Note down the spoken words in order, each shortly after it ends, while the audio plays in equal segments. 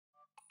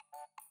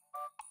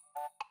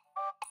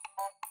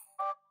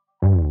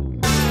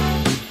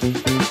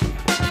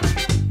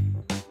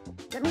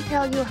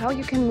tell you how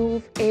you can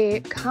move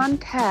a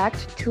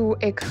contact to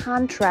a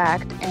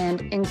contract and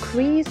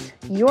increase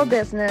your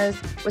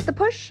business with the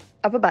push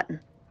of a button.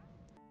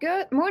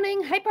 Good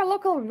morning,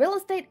 hyperlocal real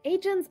estate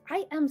agents.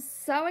 I am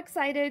so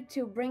excited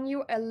to bring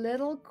you a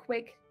little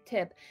quick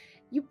tip.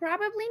 You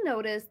probably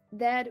noticed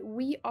that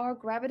we are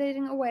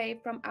gravitating away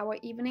from our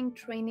evening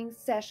training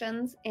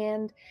sessions,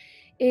 and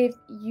if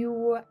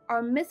you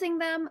are missing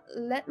them,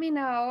 let me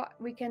know.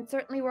 We can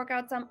certainly work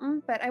out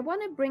something, but I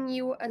want to bring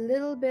you a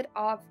little bit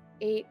of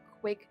a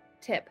quick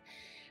tip.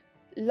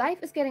 Life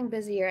is getting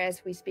busier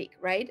as we speak,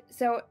 right?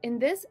 So in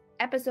this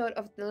episode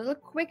of the little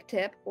quick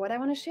tip, what I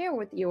want to share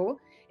with you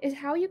is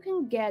how you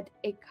can get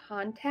a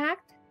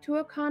contact to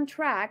a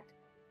contract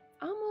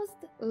almost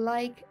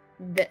like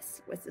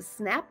this, with the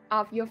snap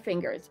of your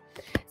fingers.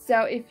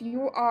 So if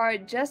you are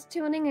just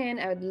tuning in,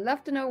 I would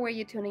love to know where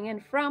you're tuning in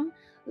from.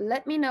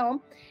 Let me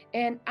know.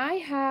 And I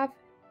have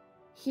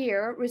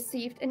here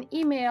received an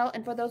email,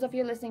 and for those of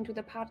you listening to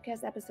the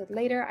podcast episode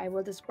later, I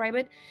will describe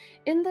it.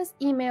 In this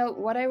email,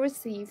 what I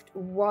received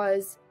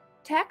was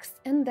text,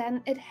 and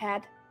then it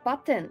had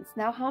buttons.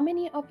 Now, how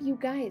many of you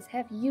guys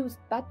have used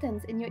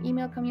buttons in your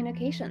email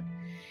communication?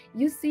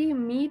 You see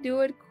me do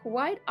it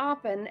quite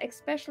often,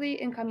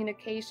 especially in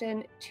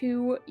communication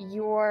to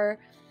your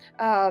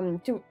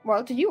to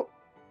you,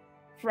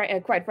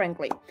 quite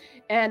frankly.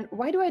 And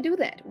why do I do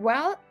that?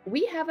 Well,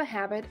 we have a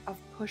habit of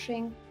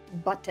pushing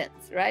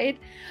buttons, right?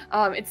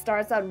 It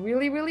starts out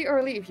really, really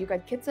early. If you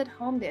got kids at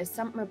home, there's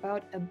something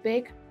about a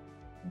big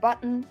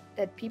button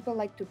that people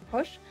like to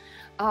push,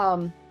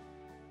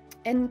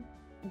 and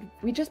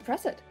we just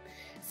press it.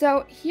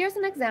 So here's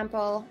an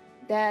example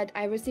that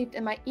I received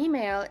in my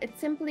email. It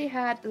simply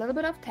had a little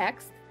bit of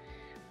text.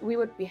 We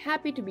would be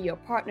happy to be your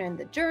partner in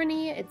the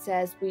journey. It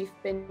says we've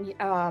been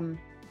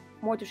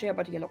more to share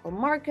about your local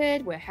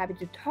market. We're happy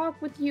to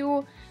talk with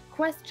you.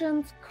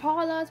 Questions,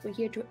 call us. We're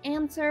here to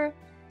answer.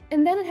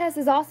 And then it has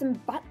this awesome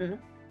button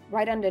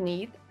right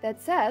underneath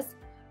that says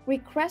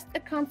request a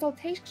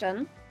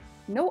consultation,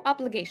 no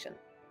obligation.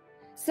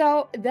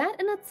 So that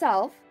in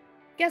itself,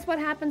 guess what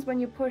happens when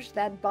you push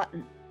that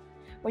button?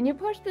 When you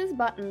push this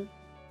button,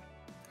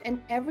 and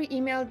every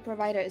email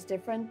provider is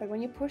different, but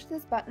when you push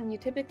this button, you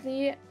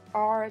typically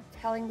are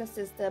telling the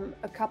system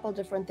a couple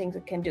different things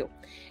it can do.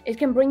 It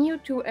can bring you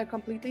to a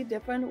completely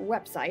different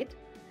website,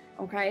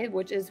 okay,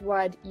 which is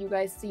what you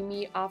guys see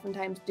me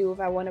oftentimes do if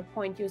I want to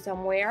point you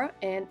somewhere.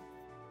 And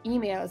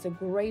email is a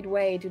great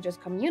way to just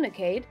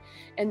communicate,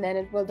 and then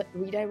it will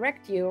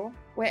redirect you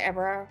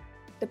wherever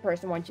the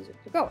person wants you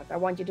to go. If I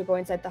want you to go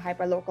inside the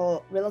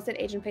Hyperlocal Real Estate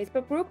Agent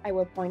Facebook group, I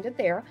will point it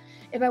there.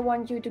 If I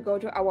want you to go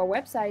to our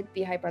website,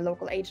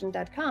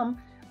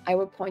 thehyperlocalagent.com, I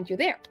will point you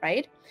there,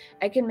 right?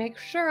 I can make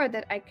sure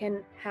that I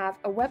can have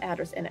a web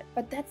address in it,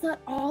 but that's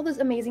not all this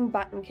amazing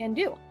button can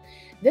do.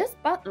 This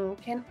button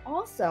can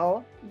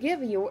also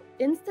give you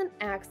instant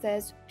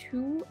access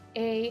to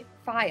a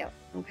file,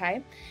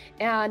 okay?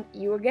 And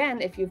you,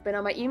 again, if you've been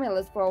on my email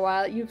list for a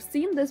while, you've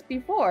seen this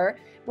before,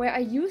 where I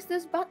use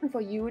this button for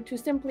you to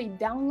simply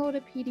download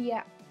a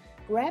PDF,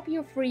 grab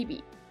your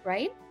freebie,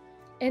 right?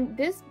 And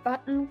this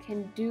button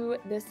can do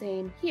the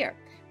same here.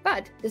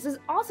 But this is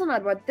also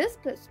not what this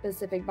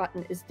specific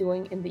button is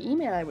doing in the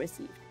email I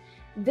received.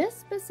 This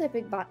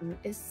specific button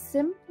is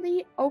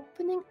simply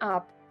opening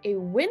up a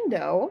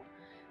window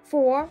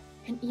for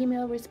an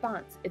email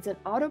response. It's an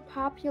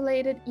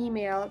auto-populated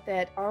email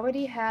that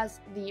already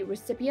has the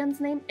recipient's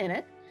name in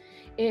it.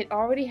 It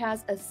already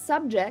has a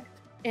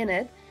subject in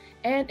it,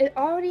 and it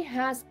already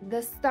has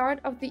the start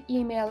of the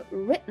email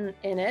written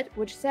in it,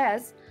 which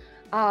says,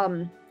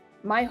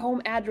 my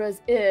home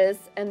address is,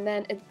 and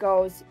then it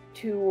goes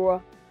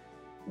to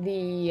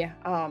the,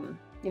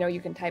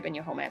 you can type in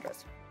your home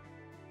address.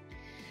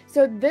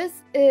 So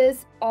this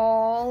is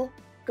all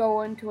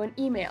going to an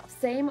email.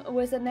 Same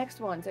with the next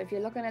one. So if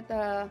you're looking at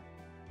the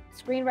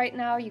screen right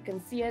now, you can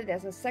see it.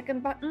 There's a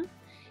second button.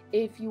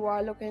 If you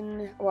are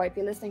looking, or if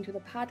you're listening to the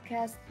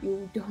podcast,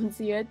 you don't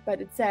see it, but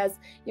it says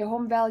your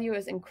home value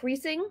is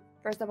increasing.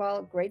 First of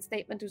all, great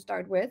statement to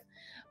start with.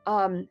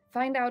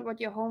 Find out what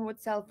your home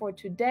would sell for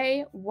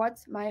today.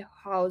 What's my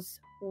house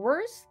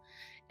worth?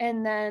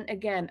 And then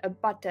again, a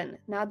button.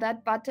 Now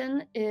that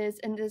button is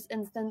in this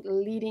instant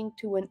leading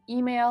to an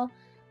email.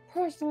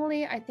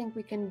 Personally, I think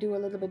we can do a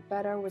little bit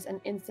better with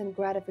an instant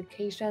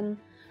gratification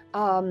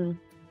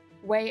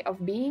way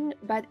of being,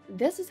 but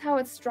this is how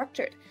it's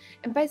structured.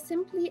 And by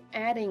simply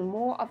adding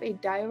more of a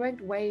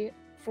direct way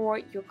for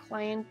your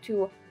client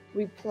to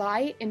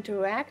reply,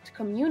 interact,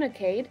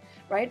 communicate,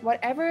 right?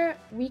 Whatever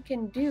we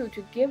can do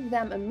to give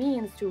them a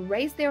means to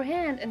raise their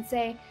hand and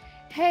say,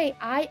 hey,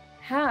 I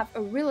have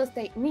a real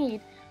estate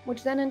need,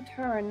 which then in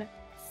turn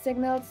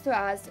signals to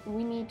us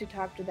we need to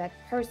talk to that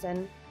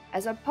person,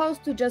 as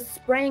opposed to just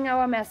spraying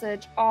our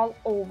message all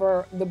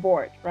over the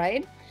board,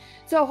 right?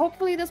 So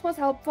hopefully this was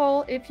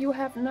helpful. If you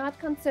have not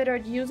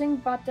considered using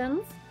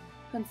buttons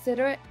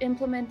consider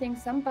implementing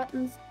some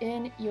buttons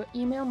in your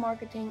email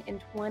marketing in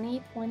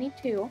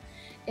 2022.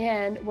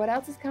 And what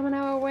else is coming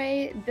our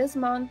way? This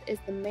month is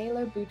the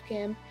Mailer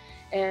Bootcamp,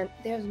 and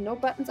there's no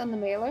buttons on the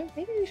mailer.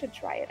 Maybe we should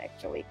try it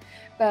actually.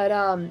 But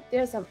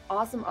there's some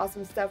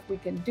awesome stuff we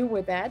can do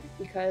with that,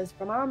 because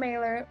from our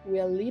mailer,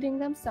 we're leading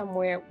them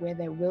somewhere where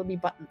there will be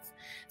buttons.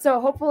 So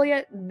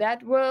hopefully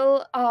that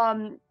will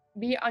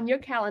be on your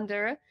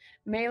calendar.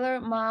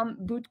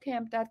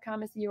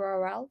 MailerMomBootcamp.com is the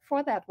URL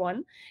for that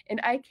one.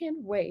 And I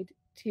can't wait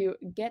to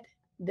get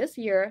this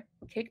year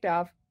kicked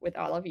off with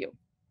all of you.